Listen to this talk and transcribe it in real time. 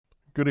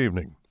Good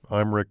evening.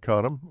 I'm Rick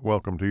Cottam.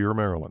 Welcome to Your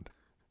Maryland.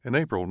 In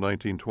April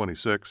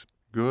 1926,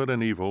 good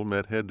and evil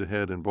met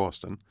head-to-head in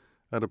Boston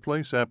at a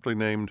place aptly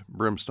named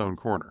Brimstone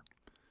Corner.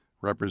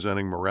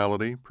 Representing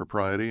morality,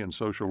 propriety, and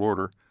social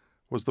order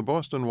was the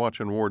Boston Watch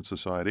and Ward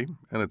Society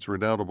and its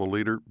redoubtable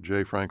leader,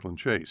 J. Franklin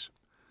Chase.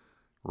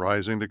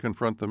 Rising to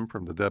confront them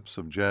from the depths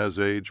of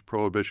jazz-age,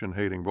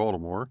 prohibition-hating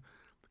Baltimore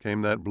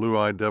came that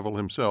blue-eyed devil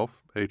himself,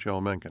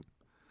 H.L. Mencken.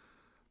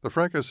 The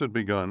fracas had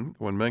begun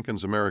when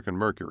Mencken's American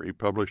Mercury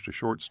published a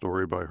short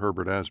story by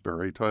Herbert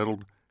Asbury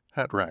titled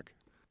Hat Rack.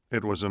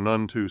 It was a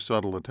none too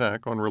subtle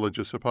attack on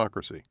religious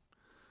hypocrisy.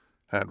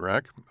 Hat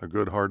Rack, a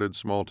good-hearted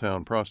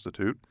small-town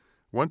prostitute,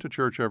 went to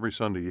church every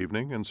Sunday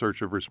evening in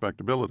search of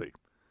respectability,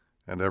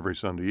 and every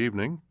Sunday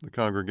evening the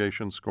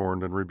congregation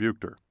scorned and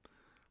rebuked her.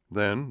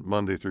 Then,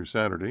 Monday through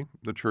Saturday,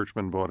 the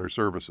churchmen bought her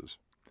services.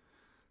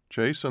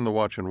 Chase and the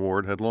Watch and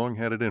Ward had long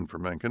had it in for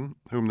Mencken,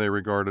 whom they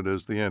regarded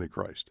as the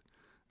Antichrist.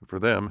 For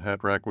them,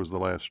 Hat Rack was the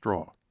last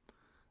straw.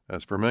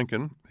 As for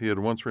Mencken, he had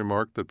once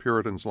remarked that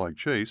Puritans like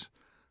Chase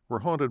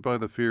were haunted by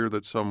the fear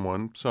that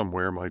someone,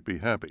 somewhere, might be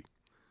happy.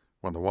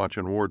 When the Watch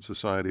and Ward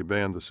Society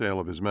banned the sale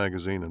of his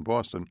magazine in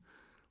Boston,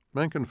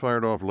 Mencken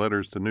fired off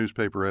letters to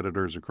newspaper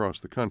editors across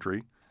the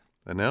country,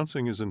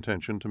 announcing his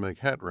intention to make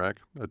Hat Rack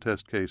a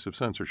test case of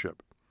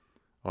censorship.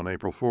 On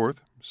April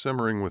 4th,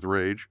 simmering with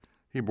rage,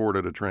 he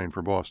boarded a train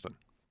for Boston.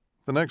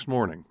 The next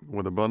morning,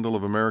 with a bundle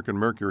of American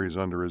Mercuries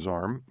under his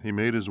arm, he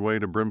made his way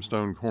to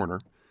Brimstone Corner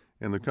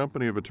in the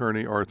company of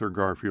attorney Arthur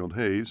Garfield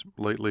Hayes,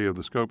 lately of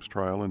the Scopes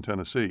trial in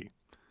Tennessee.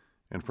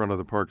 In front of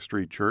the Park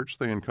Street Church,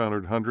 they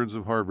encountered hundreds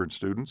of Harvard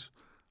students,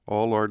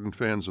 all ardent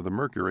fans of the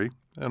Mercury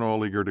and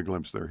all eager to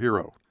glimpse their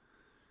hero.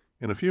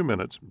 In a few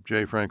minutes,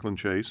 J. Franklin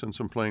Chase and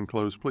some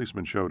plainclothes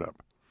policemen showed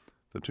up.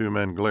 The two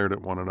men glared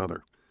at one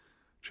another.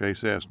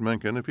 Chase asked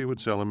Mencken if he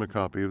would sell him a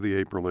copy of the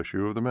April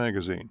issue of the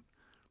magazine.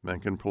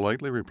 Mencken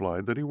politely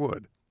replied that he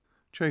would.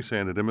 Chase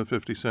handed him a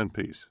 50-cent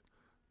piece.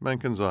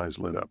 Mencken's eyes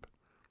lit up.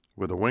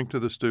 With a wink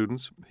to the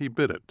students, he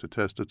bit it to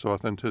test its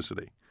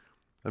authenticity.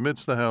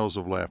 Amidst the howls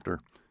of laughter,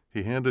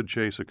 he handed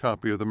Chase a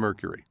copy of the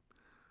Mercury.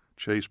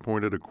 Chase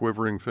pointed a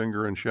quivering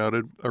finger and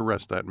shouted,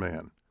 "Arrest that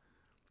man."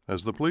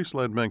 As the police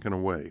led Mencken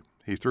away,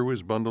 he threw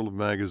his bundle of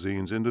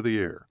magazines into the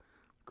air,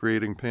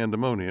 creating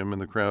pandemonium in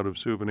the crowd of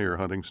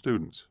souvenir-hunting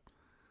students.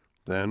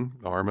 Then,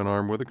 arm in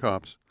arm with the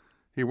cops,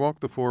 he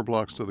walked the 4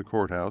 blocks to the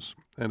courthouse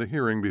and a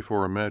hearing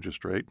before a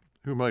magistrate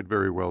who might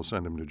very well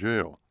send him to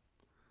jail.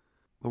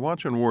 The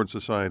Watch and Ward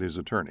Society's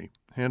attorney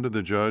handed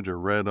the judge a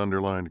red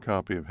underlined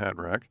copy of Hat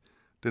Rack,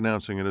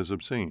 denouncing it as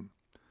obscene.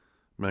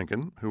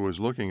 Mencken, who was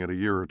looking at a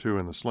year or two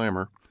in the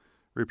Slammer,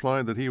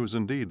 replied that he was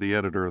indeed the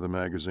editor of the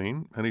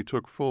magazine and he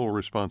took full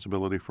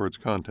responsibility for its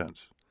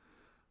contents.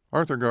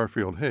 Arthur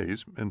Garfield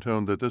Hayes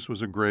intoned that this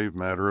was a grave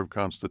matter of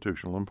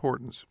constitutional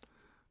importance.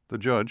 The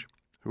judge,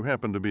 who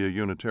happened to be a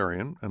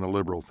Unitarian and a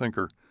liberal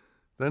thinker,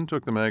 then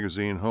took the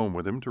magazine home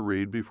with him to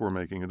read before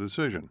making a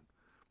decision.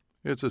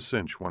 "It's a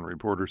cinch," one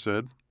reporter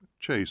said.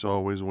 "Chase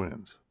always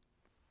wins."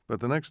 But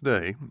the next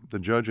day, the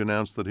judge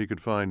announced that he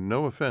could find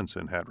no offense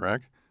in Hat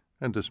Rack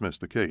and dismissed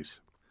the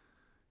case.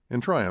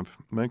 In triumph,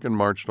 Mencken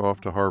marched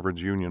off to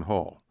Harvard's Union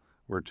Hall,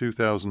 where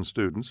 2,000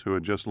 students who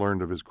had just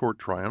learned of his court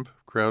triumph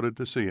crowded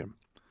to see him.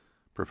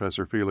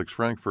 Professor Felix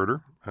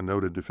Frankfurter, a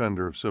noted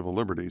defender of civil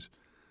liberties,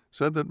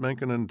 said that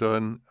Mencken had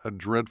done a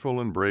dreadful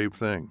and brave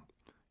thing.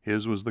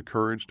 His was the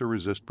courage to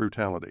resist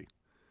brutality.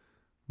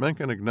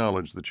 Mencken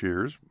acknowledged the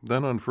cheers,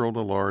 then unfurled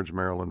a large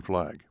Maryland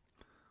flag.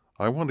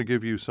 "I want to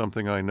give you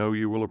something I know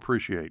you will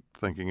appreciate,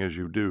 thinking as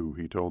you do,"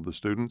 he told the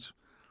students.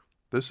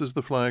 "This is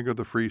the flag of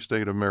the Free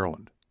State of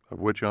Maryland, of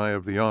which I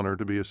have the honor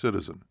to be a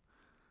citizen."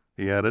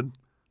 He added,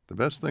 "The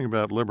best thing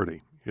about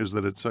liberty is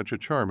that it's such a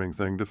charming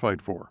thing to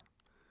fight for."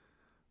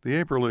 The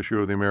April issue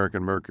of the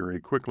American Mercury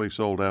quickly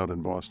sold out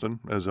in Boston,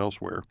 as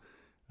elsewhere,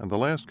 and the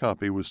last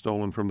copy was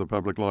stolen from the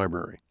public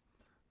library.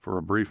 For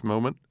a brief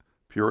moment,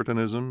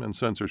 Puritanism and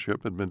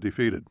censorship had been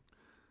defeated.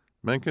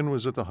 Mencken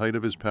was at the height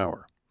of his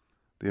power.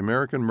 "The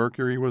American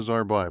Mercury was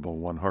our Bible,"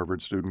 one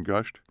Harvard student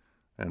gushed,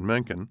 "and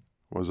Mencken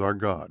was our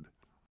God."